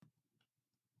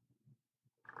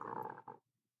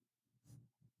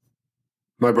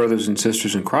My brothers and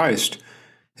sisters in Christ,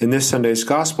 in this Sunday's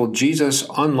Gospel, Jesus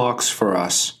unlocks for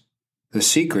us the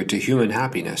secret to human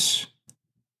happiness.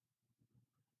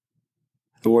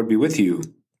 The Lord be with you.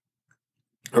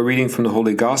 A reading from the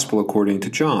Holy Gospel according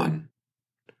to John.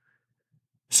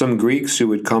 Some Greeks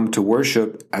who had come to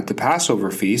worship at the Passover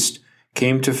feast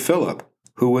came to Philip,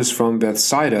 who was from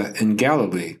Bethsaida in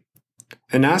Galilee,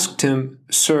 and asked him,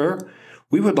 "Sir,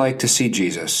 we would like to see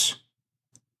Jesus."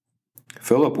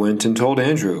 Philip went and told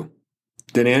Andrew.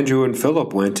 Then Andrew and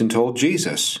Philip went and told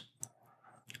Jesus.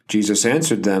 Jesus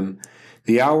answered them,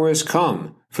 "The hour has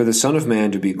come for the Son of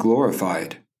Man to be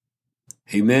glorified.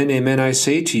 Amen, amen, I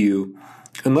say to you,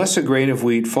 unless a grain of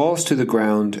wheat falls to the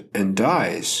ground and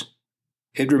dies,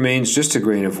 it remains just a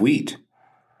grain of wheat.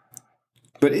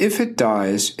 But if it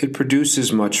dies, it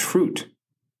produces much fruit.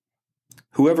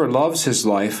 Whoever loves his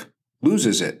life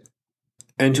loses it,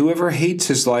 and whoever hates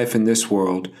his life in this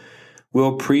world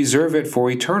will preserve it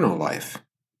for eternal life.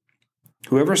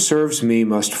 Whoever serves me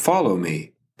must follow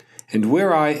me, and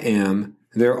where I am,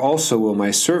 there also will my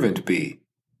servant be.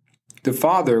 The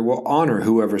Father will honor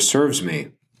whoever serves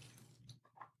me.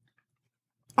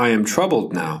 I am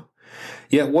troubled now,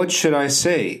 yet what should I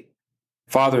say?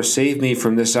 Father, save me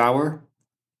from this hour?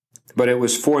 But it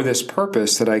was for this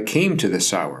purpose that I came to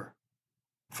this hour.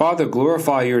 Father,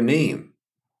 glorify your name."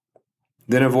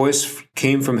 Then a voice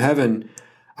came from heaven,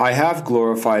 "I have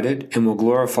glorified it and will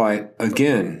glorify it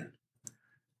again."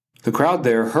 The crowd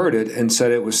there heard it and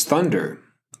said it was thunder,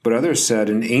 but others said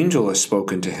an angel has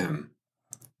spoken to him.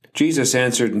 Jesus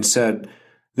answered and said,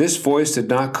 "This voice did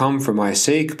not come for my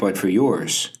sake, but for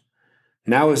yours.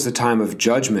 Now is the time of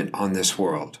judgment on this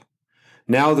world.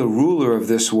 Now the ruler of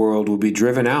this world will be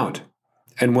driven out,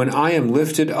 and when I am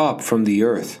lifted up from the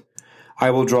earth,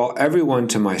 I will draw everyone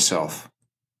to myself."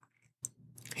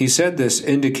 He said this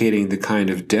indicating the kind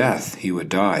of death he would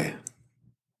die.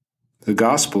 The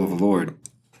Gospel of the Lord.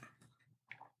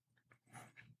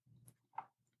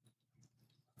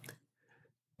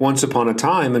 Once upon a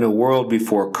time, in a world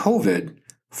before COVID,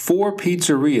 4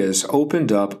 pizzerias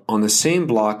opened up on the same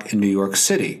block in New York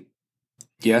City.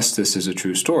 Yes, this is a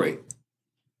true story.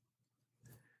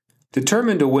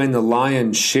 Determined to win the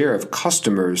lion's share of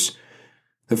customers,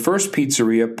 the first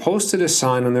pizzeria posted a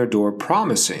sign on their door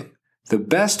promising the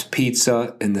best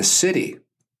pizza in the city.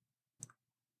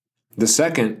 The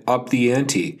second upped the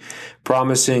ante,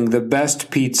 promising the best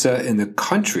pizza in the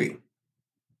country.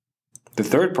 The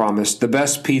third promised the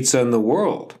best pizza in the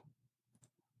world.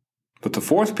 But the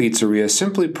fourth pizzeria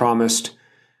simply promised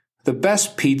the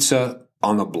best pizza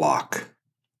on the block.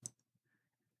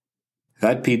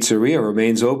 That pizzeria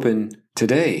remains open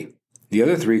today. The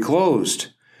other 3 closed.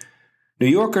 New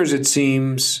Yorkers, it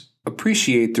seems,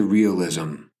 appreciate the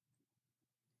realism.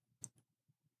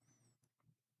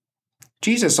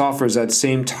 Jesus offers that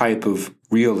same type of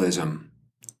realism.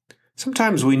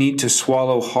 Sometimes we need to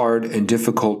swallow hard and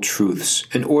difficult truths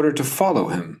in order to follow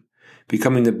him,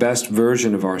 becoming the best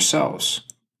version of ourselves.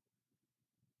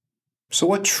 So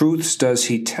what truths does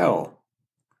he tell?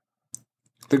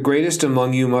 The greatest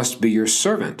among you must be your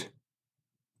servant.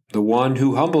 The one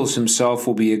who humbles himself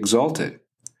will be exalted.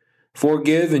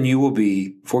 Forgive and you will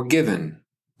be forgiven.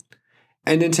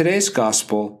 And in today's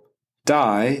gospel,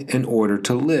 die in order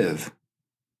to live.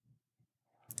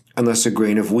 Unless a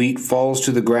grain of wheat falls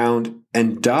to the ground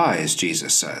and dies,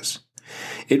 Jesus says,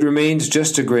 it remains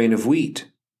just a grain of wheat.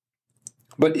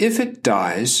 But if it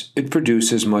dies, it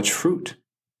produces much fruit.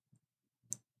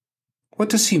 What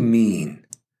does he mean?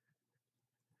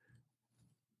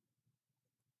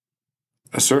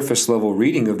 A surface-level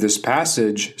reading of this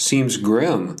passage seems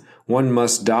grim. One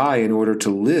must die in order to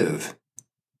live.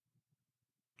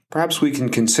 Perhaps we can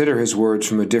consider his words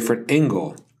from a different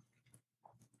angle.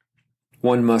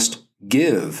 One must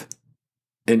give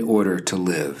in order to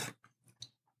live.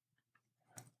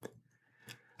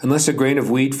 Unless a grain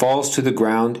of wheat falls to the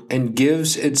ground and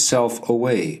gives itself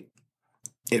away,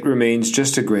 it remains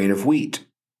just a grain of wheat.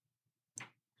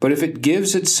 But if it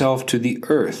gives itself to the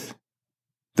earth,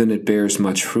 then it bears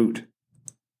much fruit.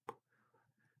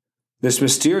 This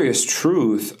mysterious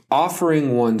truth,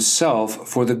 offering oneself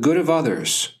for the good of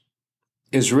others,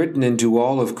 is written into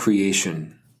all of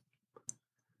creation.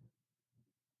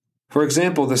 For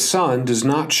example, the sun does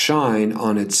not shine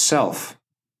on itself.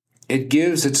 It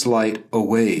gives its light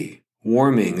away,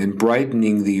 warming and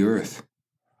brightening the earth.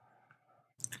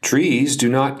 Trees do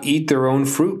not eat their own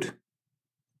fruit.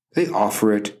 They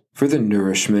offer it for the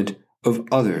nourishment of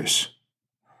others.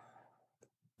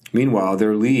 Meanwhile,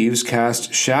 their leaves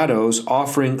cast shadows,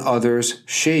 offering others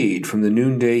shade from the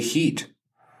noonday heat.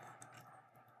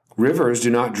 Rivers do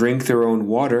not drink their own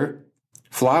water.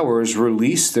 Flowers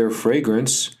release their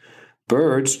fragrance.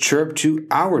 Birds chirp to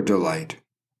our delight.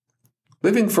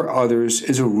 Living for others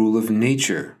is a rule of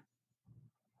nature.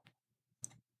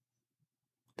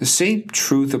 The same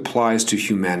truth applies to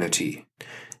humanity.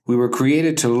 We were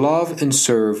created to love and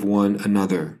serve one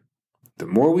another. The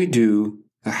more we do,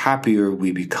 the happier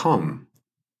we become.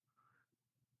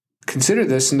 Consider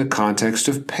this in the context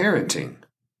of parenting.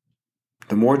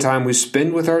 The more time we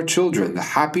spend with our children, the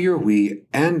happier we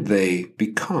and they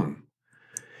become.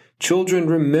 Children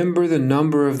remember the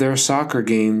number of their soccer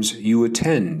games you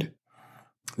attend,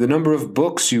 the number of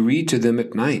books you read to them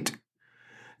at night,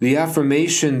 the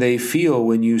affirmation they feel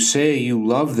when you say you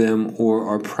love them or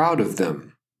are proud of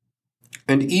them,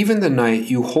 and even the night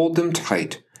you hold them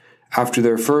tight after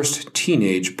their first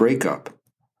teenage breakup.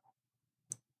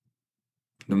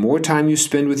 The more time you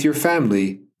spend with your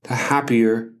family, the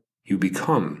happier you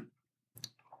become.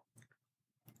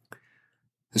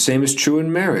 The same is true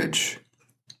in marriage.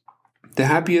 The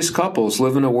happiest couples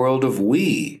live in a world of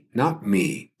we, not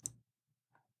me.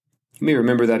 You may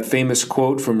remember that famous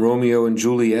quote from Romeo and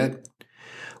Juliet.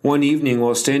 One evening,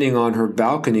 while standing on her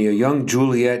balcony, a young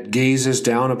Juliet gazes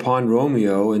down upon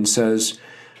Romeo and says,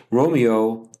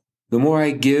 "Romeo, the more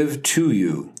I give to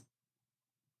you,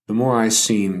 the more I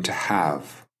seem to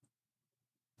have.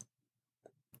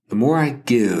 The more I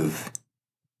give,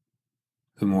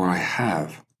 the more I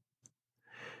have."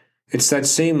 It's that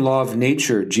same law of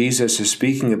nature Jesus is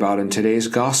speaking about in today's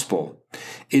gospel.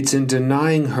 It's in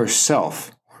denying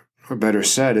herself, or better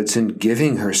said, it's in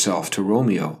giving herself to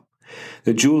Romeo,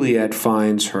 that Juliet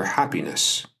finds her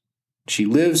happiness. She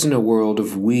lives in a world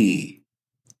of we,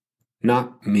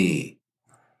 not me.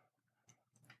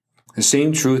 The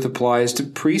same truth applies to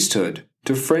priesthood,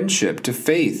 to friendship, to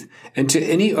faith, and to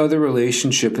any other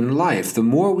relationship in life. The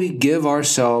more we give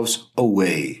ourselves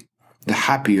away, the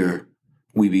happier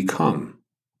we become.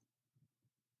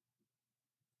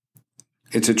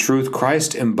 It's a truth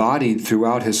Christ embodied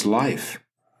throughout his life.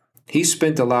 He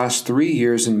spent the last 3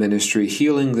 years in ministry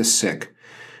healing the sick,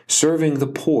 serving the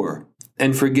poor,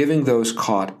 and forgiving those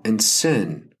caught in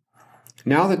sin.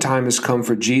 Now the time has come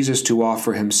for Jesus to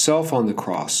offer himself on the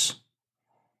cross.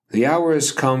 The hour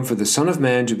has come for the Son of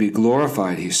Man to be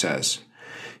glorified, he says.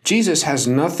 Jesus has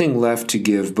nothing left to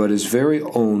give but his very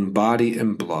own body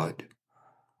and blood.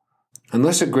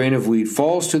 Unless a grain of wheat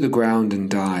falls to the ground and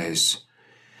dies,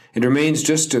 it remains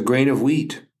just a grain of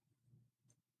wheat.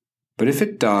 But if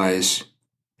it dies,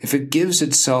 if it gives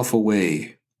itself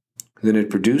away, then it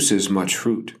produces much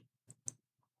fruit.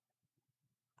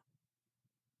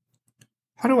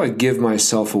 How do I give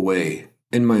myself away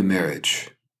in my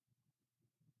marriage?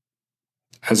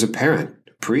 As a parent,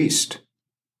 a priest,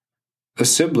 a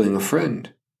sibling, a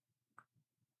friend.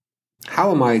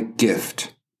 How am I a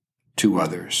gift to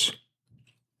others?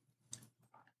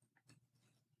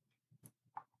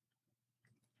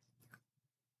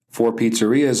 Four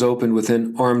pizzerias opened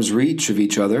within arm's reach of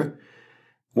each other.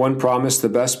 One promised the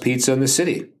best pizza in the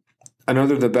city,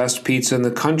 another the best pizza in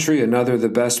the country, another the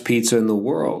best pizza in the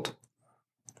world.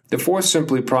 The fourth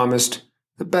simply promised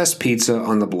the best pizza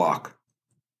on the block.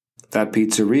 That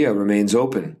pizzeria remains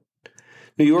open.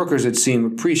 New Yorkers, it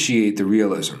seems, appreciate the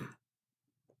realism.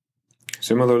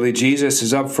 Similarly, Jesus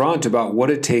is upfront about what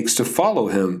it takes to follow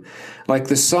him, like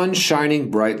the sun shining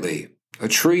brightly, a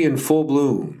tree in full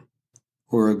bloom,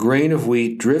 or a grain of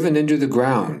wheat driven into the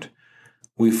ground.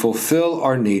 We fulfill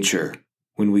our nature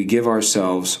when we give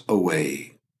ourselves away.